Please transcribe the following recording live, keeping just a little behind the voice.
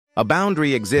A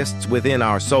boundary exists within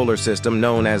our solar system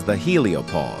known as the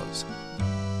heliopause.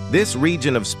 This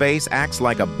region of space acts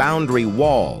like a boundary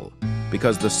wall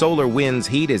because the solar wind's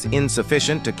heat is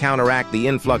insufficient to counteract the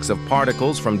influx of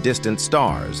particles from distant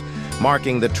stars,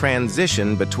 marking the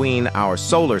transition between our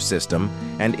solar system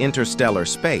and interstellar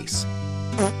space.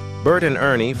 Bert and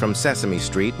Ernie from Sesame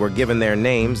Street were given their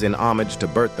names in homage to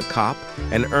Bert the cop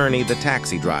and Ernie the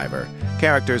taxi driver,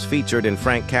 characters featured in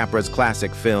Frank Capra's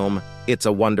classic film, It's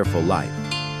a Wonderful Life.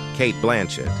 Cate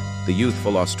Blanchett, the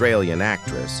youthful Australian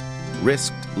actress,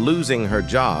 risked losing her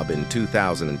job in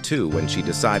 2002 when she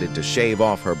decided to shave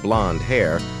off her blonde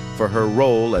hair for her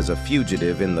role as a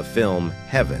fugitive in the film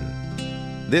Heaven.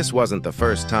 This wasn't the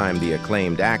first time the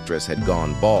acclaimed actress had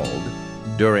gone bald.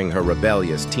 During her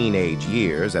rebellious teenage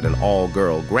years at an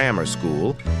all-girl grammar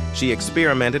school, she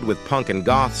experimented with punk and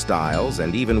goth styles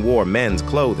and even wore men's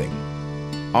clothing.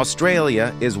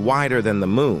 Australia is wider than the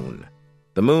moon.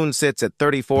 The moon sits at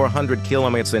 3,400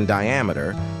 kilometers in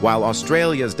diameter, while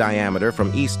Australia's diameter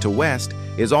from east to west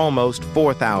is almost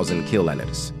 4,000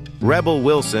 kilometers. Rebel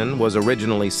Wilson was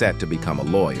originally set to become a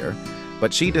lawyer,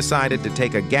 but she decided to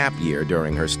take a gap year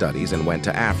during her studies and went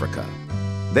to Africa.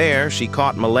 There, she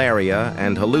caught malaria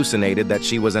and hallucinated that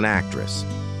she was an actress.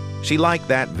 She liked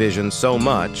that vision so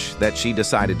much that she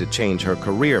decided to change her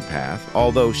career path,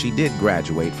 although she did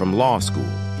graduate from law school.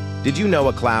 Did you know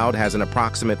a cloud has an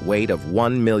approximate weight of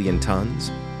 1 million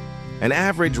tons? An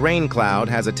average rain cloud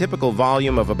has a typical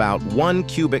volume of about 1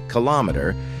 cubic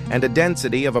kilometer and a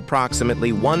density of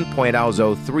approximately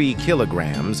 1.03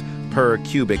 kilograms per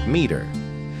cubic meter.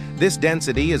 This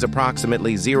density is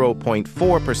approximately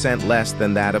 0.4% less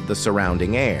than that of the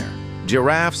surrounding air.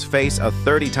 Giraffes face a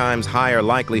 30 times higher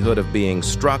likelihood of being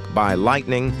struck by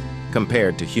lightning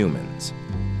compared to humans.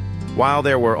 While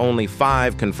there were only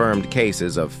 5 confirmed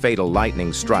cases of fatal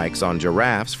lightning strikes on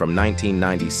giraffes from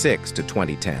 1996 to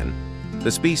 2010,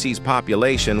 the species'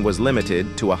 population was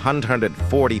limited to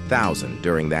 140,000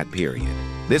 during that period.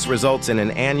 This results in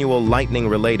an annual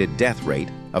lightning-related death rate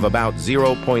of about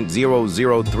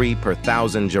 0.003 per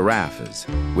thousand giraffes,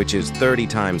 which is 30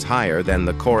 times higher than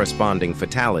the corresponding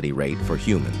fatality rate for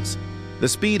humans. The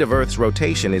speed of Earth's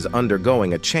rotation is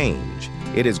undergoing a change.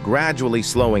 It is gradually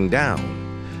slowing down.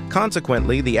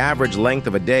 Consequently, the average length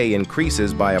of a day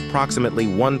increases by approximately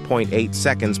 1.8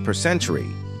 seconds per century.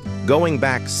 Going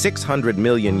back 600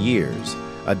 million years,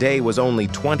 a day was only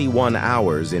 21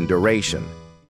 hours in duration.